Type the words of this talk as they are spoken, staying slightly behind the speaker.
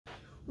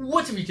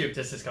What's up YouTube,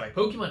 this is Sky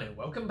Pokemon and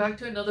welcome back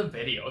to another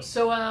video.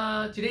 So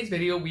today's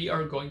video we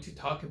are going to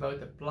talk about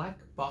the Black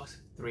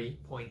Box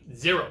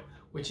 3.0,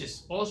 which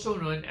is also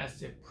known as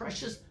the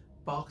Precious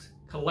Box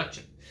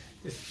Collection.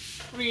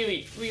 This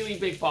really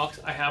big box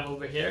I have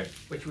over here,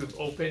 which we've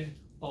opened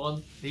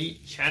on the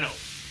channel.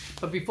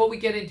 But before we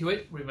get into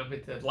it, remember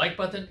to hit the like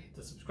button, hit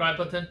the subscribe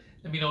button,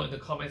 let me know in the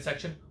comment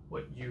section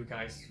what you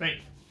guys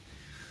think.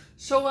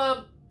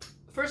 So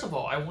first of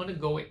all, I want to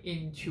go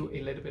into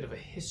a little bit of a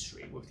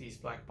history with these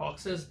black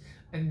boxes,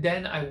 and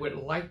then I would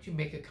like to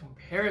make a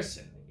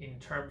comparison in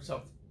terms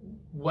of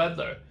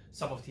whether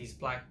some of these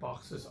black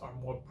boxes are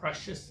more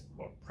precious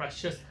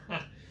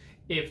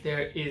if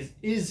there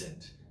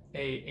isn't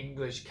a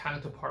English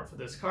counterpart for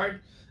this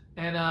card,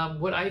 and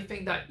what I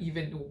think that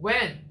even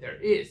when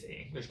there is an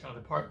English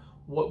counterpart,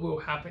 what will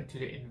happen to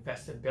the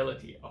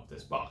investability of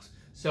this box.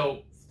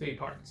 So 3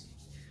 parts.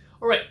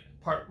 Alright,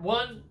 part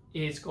 1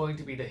 is going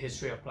to be the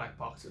history of black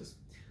boxes.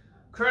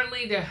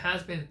 Currently, there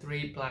has been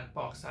 3 black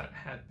boxes that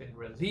have been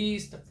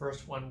released. The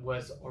first one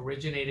was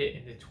originated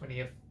in the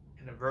 20th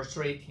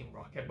anniversary Team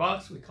Rocket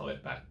box. We call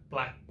it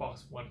Black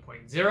Box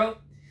 1.0.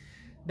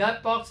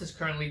 That box is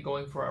currently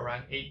going for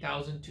around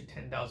 $8,000 to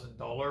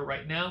 $10,000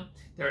 right now.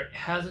 There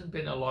hasn't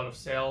been a lot of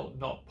sale,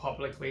 not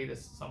publicly.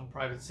 There's some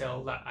private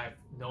sale that I've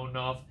known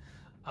of,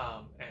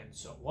 and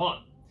so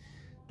on.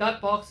 That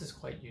box is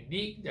quite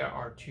unique. There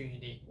are 2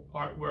 unique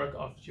artwork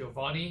of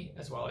Giovanni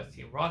as well as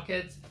Team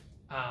Rocket.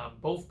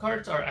 Both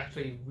cards are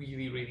actually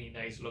really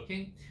nice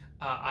looking.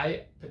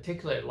 I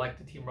particularly like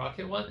the Team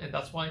Rocket one, and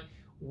that's why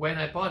when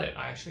I bought it,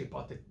 I actually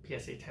bought the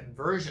PSA 10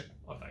 version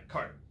of that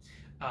card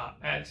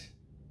at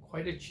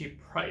quite a cheap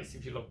price.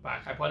 If you look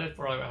back, I bought it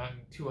for around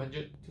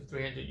 $200 to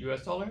 $300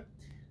 US,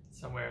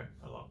 somewhere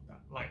along that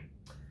line.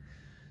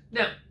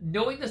 Now,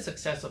 knowing the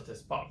success of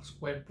this box,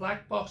 when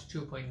Black Box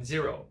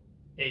 2.0,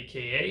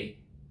 aka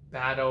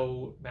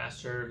Battle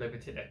Master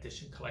Limited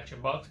Edition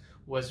Collection Box,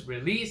 was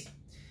released,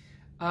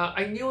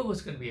 I knew it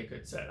was going to be a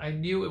good set. I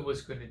knew it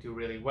was going to do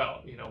really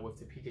well, you know, with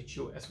the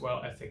Pikachu as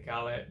well as the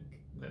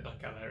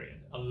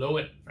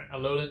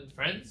Alolan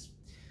friends.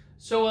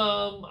 So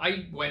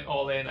I went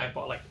all in. I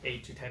bought like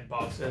 8 to 10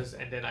 boxes,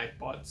 and then I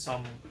bought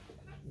some,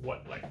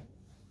 like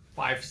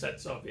 5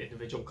 sets of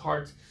individual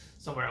cards,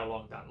 somewhere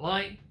along that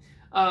line.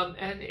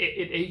 And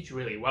it aged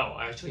really well.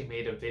 I actually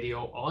made a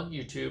video on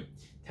YouTube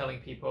telling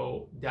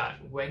people that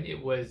when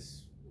it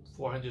was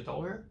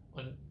 $400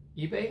 on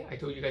eBay, I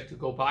told you guys to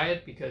go buy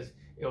it because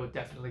it will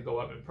definitely go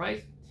up in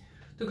price.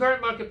 The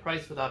current market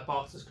price for that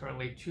box is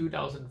currently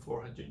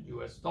 $2,400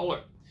 US.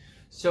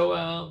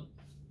 So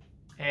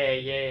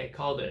hey, I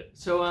called it.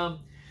 So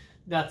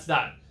that's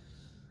that.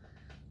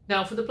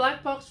 Now for the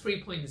Black Box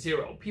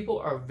 3.0, people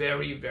are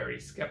very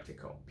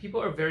skeptical.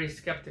 People are very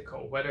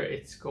skeptical whether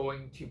it's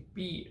going to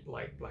be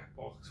like Black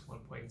Box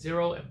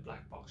 1.0 and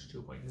Black Box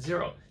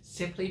 2.0,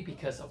 simply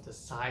because of the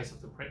size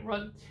of the print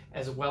run,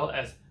 as well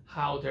as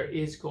how there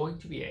is going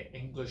to be an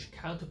English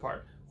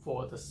counterpart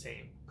for the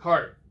same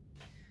card.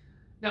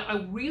 Now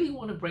I really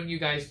want to bring you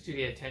guys to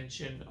the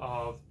attention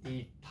of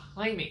the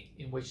timing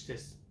in which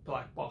this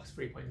Black Box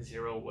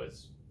 3.0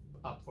 was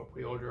up for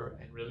pre-order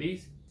and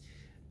release,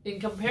 in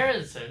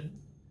comparison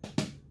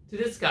to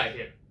this guy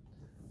here,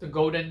 the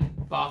Golden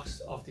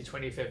Box of the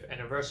 25th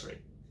anniversary.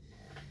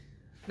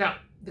 Now,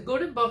 the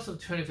Golden Box of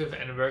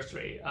 25th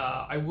anniversary,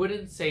 I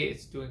wouldn't say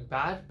it's doing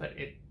bad, but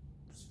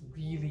it's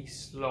really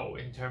slow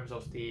in terms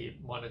of the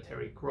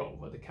monetary growth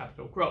or the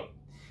capital growth.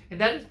 And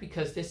that is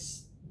because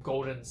this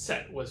golden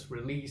set was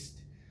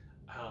released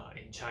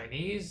in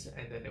Chinese,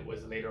 and then it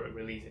was later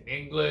released in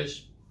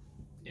English,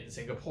 in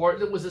Singapore.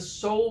 There was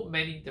so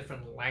many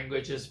different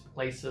languages,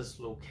 places,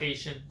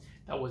 location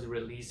that was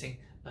releasing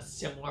a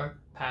similar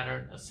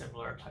pattern, a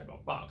similar type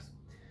of box.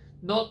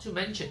 Not to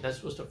mention,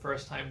 this was the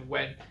first time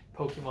when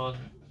Pokemon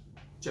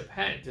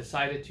Japan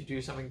decided to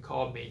do something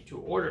called made to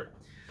order.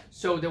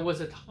 So there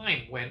was a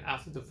time when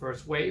after the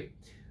first wave,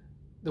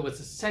 there was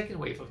a second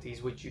wave of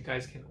these which you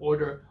guys can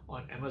order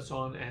on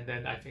Amazon, and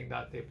then I think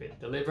that they've been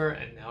delivered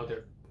and now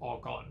they're all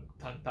gone,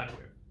 done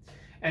with.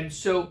 And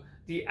so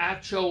the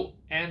actual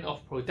end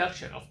of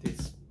production of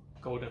this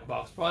Golden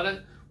Box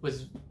product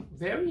was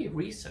very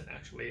recent,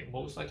 actually,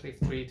 most likely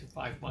 3 to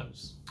 5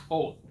 months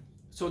old.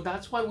 So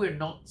that's why we're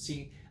not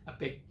seeing a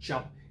big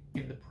jump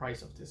in the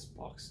price of this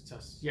box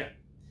just yet.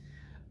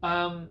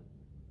 And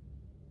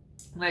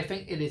I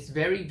think it is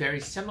very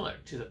similar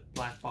to the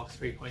Black Box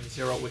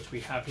 3.0, which we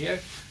have here.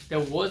 There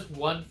was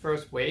one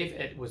first wave,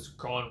 it was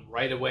gone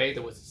right away.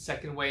 There was a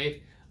second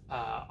wave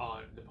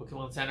on the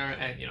Pokemon Center,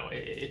 and you know,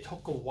 it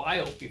took a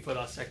while before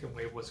that second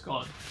wave was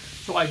gone.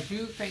 So I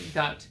do think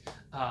that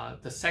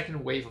the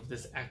second wave of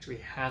this actually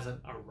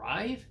hasn't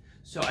arrived.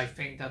 So I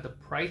think that the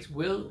price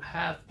will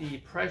have the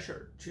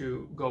pressure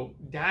to go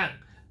down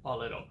a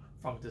little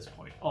from this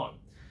point on.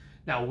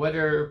 Now,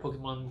 whether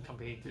Pokemon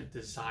Company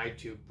decide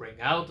to bring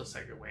out the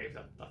second wave,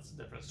 that's a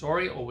different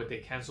story, or would they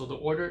cancel the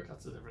order,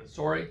 that's a different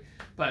story.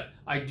 But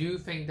I do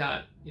think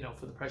that, you know,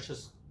 for the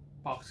Precious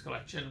Box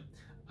Collection,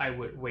 I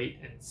would wait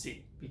and see,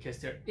 because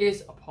there is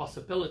a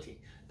possibility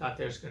that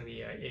there's going to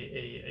be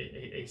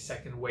a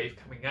second wave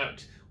coming out,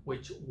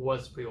 which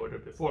was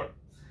pre-ordered before.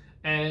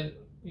 And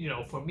you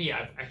know, for me,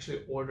 I've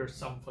actually ordered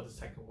some for the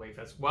second wave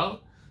as well.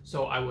 So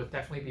I would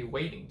definitely be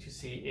waiting to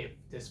see if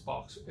this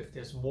box, if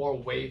there's more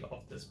wave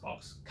of this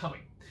box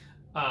coming.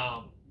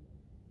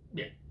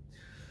 Yeah.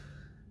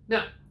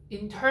 Now,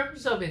 in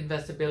terms of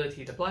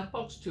investability, the Black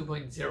Box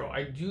 2.0,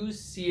 I do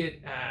see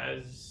it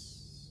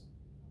as,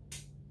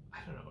 I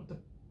don't know,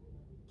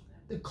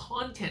 the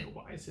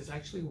content-wise is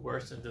actually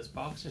worse in this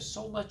box. There's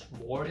so much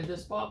more in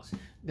this box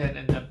than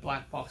in the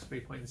Black Box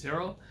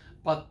 3.0,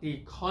 but the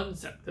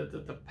concept,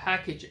 the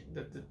packaging,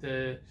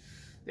 the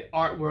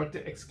artwork,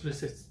 the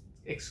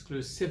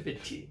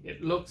exclusivity,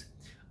 it looks,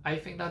 I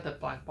think that the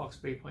Black Box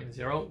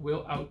 3.0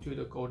 will outdo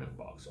the Golden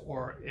Box,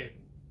 or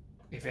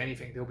if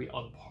anything, they'll be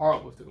on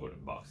par with the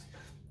Golden Box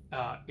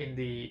in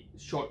the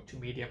short to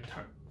medium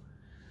term.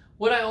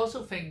 What I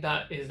also think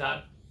that is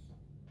that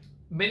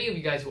many of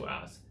you guys will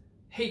ask,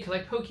 hey,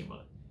 collect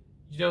Pokemon,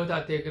 you know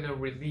that they're gonna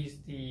release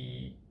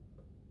the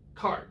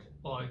card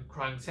on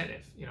Crown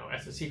Zenith, you know,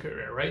 as a secret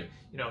rare, right?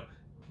 You know,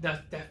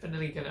 that's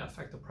definitely gonna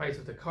affect the price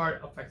of the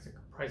card, affects the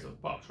price of the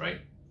box,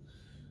 right?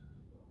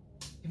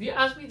 If you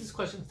asked me this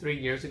question 3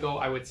 years ago,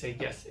 I would say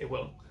yes, it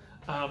will.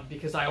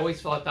 Because I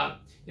always thought that,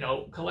 you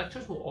know,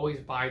 collectors will always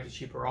buy the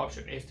cheaper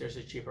option if there's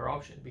a cheaper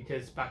option.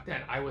 Because back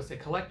then I was a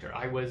collector.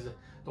 I was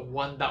the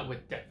one that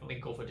would definitely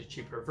go for the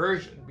cheaper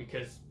version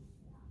because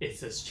it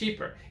says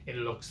cheaper. It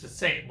looks the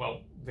same,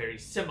 well, very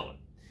similar.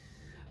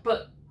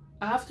 But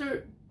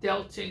after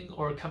delting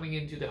or coming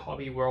into the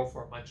hobby world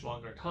for a much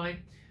longer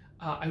time,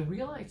 I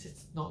realized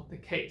it's not the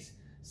case.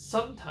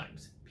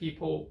 Sometimes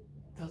people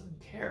doesn't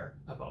care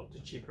about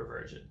the cheaper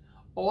version.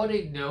 All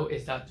they know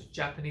is that the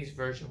Japanese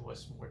version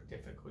was more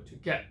difficult to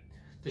get.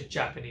 The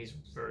Japanese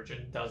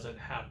version doesn't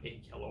have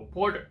a yellow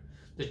border.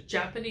 The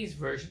Japanese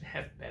version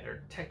have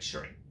better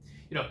texturing.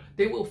 You know,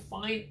 they will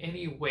find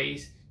any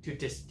ways to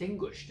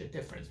distinguish the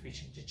difference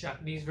between the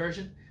Japanese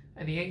version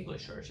and the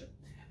English version.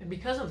 And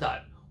because of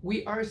that,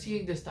 we are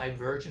seeing this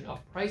divergence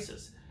of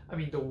prices. I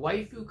mean, the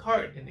waifu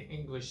card in the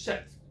English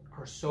sets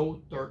are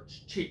so dirt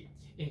cheap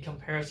in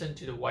comparison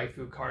to the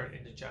waifu card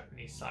in the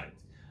Japanese side.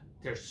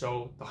 They're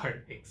so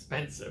darn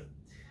expensive.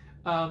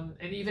 And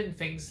even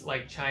things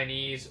like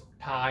Chinese,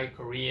 Thai,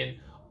 Korean,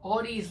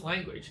 all these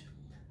languages,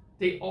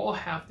 they all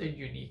have their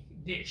unique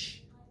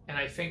niche. And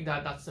I think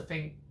that that's the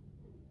thing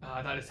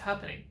that is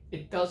happening.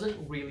 It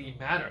doesn't really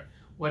matter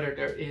whether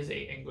there is an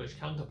English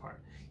counterpart.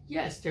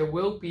 Yes, there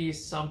will be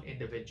some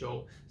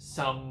individual,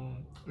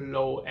 some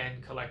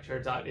low-end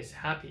collector that is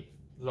happy,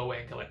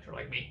 low-end collector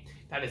like me,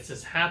 that is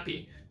just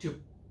happy to,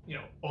 you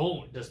know,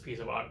 own this piece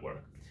of artwork.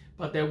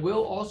 But there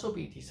will also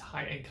be these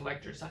high-end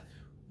collectors that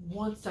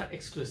want that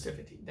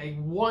exclusivity. They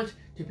want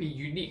to be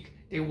unique.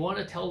 They want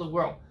to tell the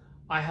world,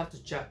 I have the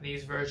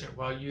Japanese version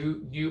while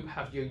you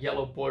have your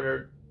yellow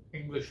bordered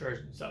English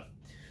version stuff.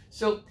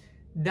 So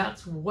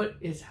that's what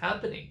is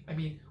happening. I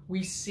mean,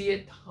 we see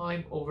it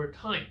time over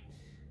time.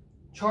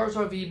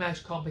 Charizard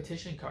VMAX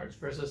competition cards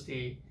versus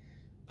the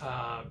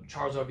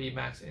Charizard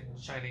VMAX in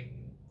Shining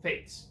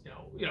Fates.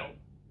 You know,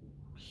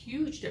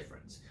 huge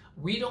difference.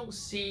 We don't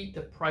see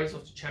the price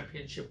of the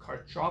championship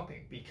card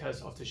dropping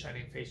because of the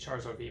Shining Fates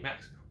Charizard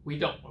VMAX. We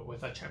don't, or with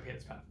that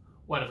Champion's Path,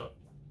 one of them.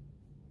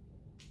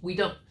 We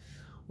don't.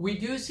 We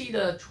do see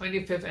the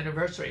 25th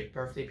anniversary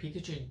birthday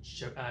Pikachu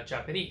in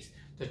Japanese,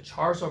 the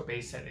Charizard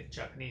base set in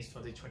Japanese for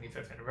the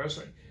 25th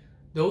anniversary.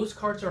 Those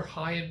cards are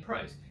high in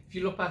price. If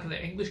you look back in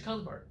the English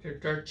counterpart,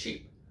 they're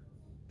cheap.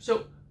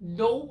 So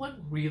no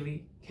one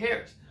really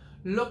cares.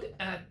 Look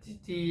at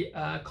the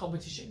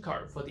competition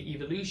card for the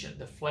evolution,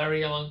 the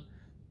Flareon,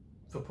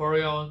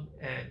 Vaporeon,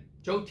 and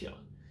Jolteon.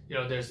 You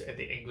know, there's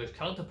the English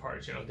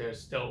counterparts, you know, they're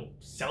still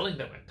selling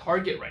them at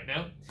Target right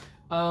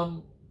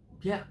now.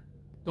 Yeah,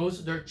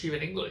 those are cheap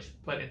in English,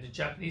 but in the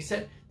Japanese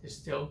set, they're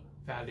still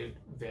valued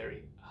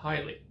very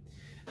highly.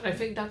 And I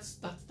think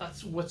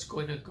that's what's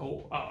going to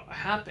go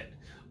happen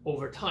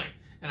over time.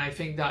 And I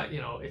think that,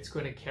 you know, it's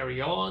going to carry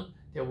on.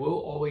 There will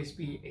always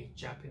be a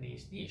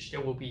Japanese niche.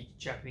 There will be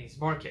Japanese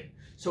market.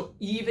 So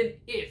even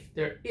if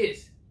there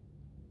is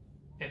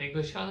an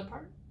English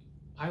counterpart,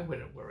 I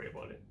wouldn't worry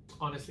about it.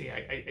 Honestly,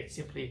 I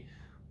simply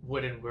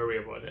wouldn't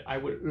worry about it. I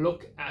would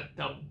look at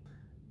them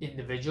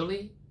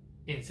individually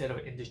instead of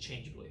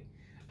interchangeably.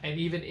 And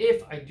even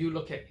if I do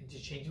look at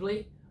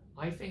interchangeably,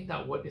 I think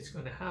that what is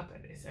going to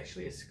happen is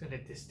actually it's going to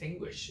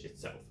distinguish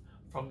itself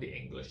from the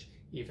English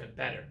even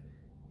better.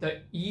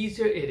 The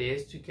easier it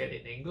is to get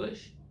in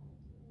English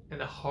and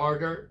the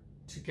harder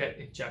to get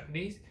in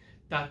Japanese,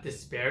 that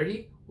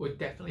disparity would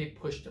definitely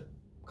push the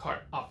card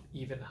up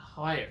even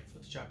higher for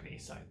the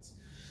Japanese sides.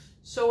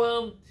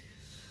 So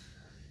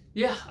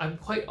yeah, I'm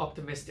quite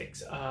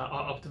optimistic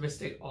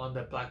on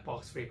the Black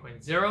Box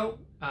 3.0.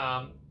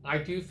 I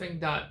do think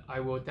that I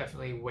will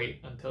definitely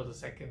wait until the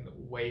second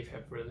wave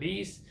have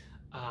released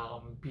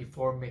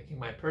before making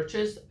my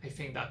purchase. I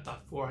think that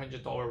that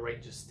 $400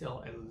 range is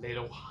still a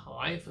little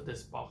high for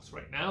this box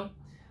right now.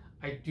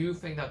 I do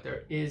think that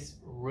there is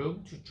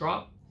room to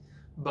drop,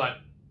 but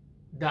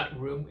that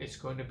room is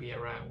going to be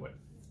around what,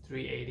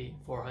 380,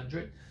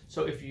 400.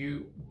 So if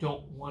you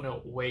don't want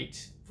to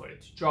wait for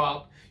it to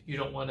drop, you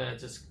don't want to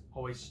just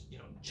always, you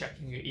know,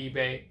 checking your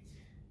eBay,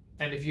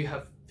 and if you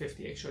have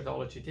 $50 extra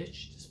to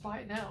ditch, just buy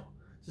it now.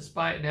 Just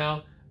buy it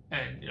now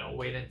and, you know,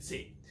 wait and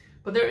see.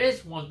 But there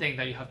is one thing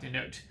that you have to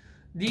note.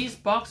 These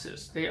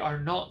boxes, they are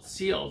not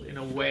sealed in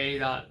a way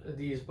that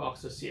these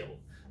boxes seal.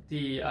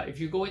 If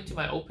you go into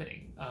my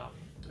opening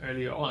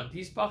earlier on,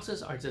 these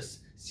boxes are just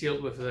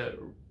sealed with the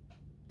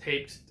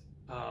taped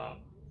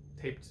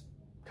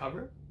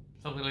cover,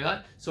 something like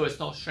that. So it's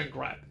not shrink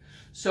wrap.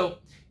 So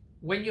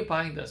when you're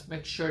buying this,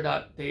 make sure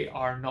that they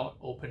are not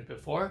opened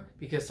before,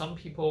 because some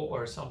people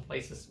or some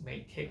places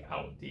may take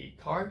out the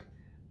card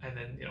and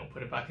then, you know,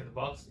 put it back in the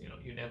box. You know,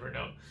 you never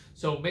know.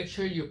 So make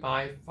sure you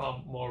buy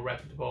from more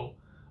reputable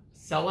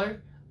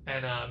seller,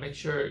 and make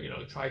sure, you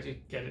know, try to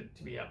get it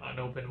to be an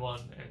unopened one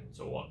and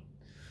so on.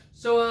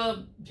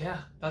 So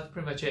yeah, that's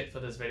pretty much it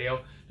for this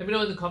video. Let me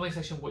know in the comment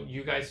section what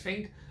you guys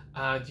think.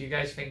 Do you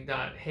guys think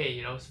that, hey,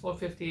 you know,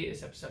 $450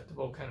 is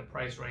acceptable kind of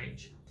price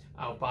range,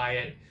 I'll buy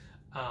it?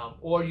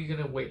 Or you're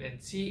gonna wait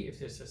and see if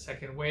there's a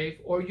second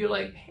wave, or you're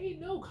like, hey,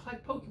 no,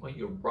 collect Pokemon,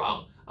 you're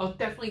wrong. I'll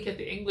definitely get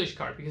the English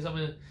card because I'm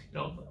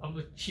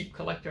a cheap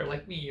collector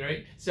like me,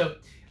 right? So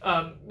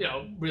you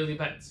know, really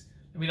depends.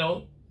 Let me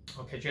know.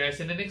 I'll catch you guys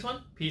in the next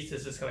one. Peace.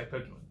 This is Collect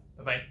Pokemon.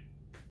 Bye bye.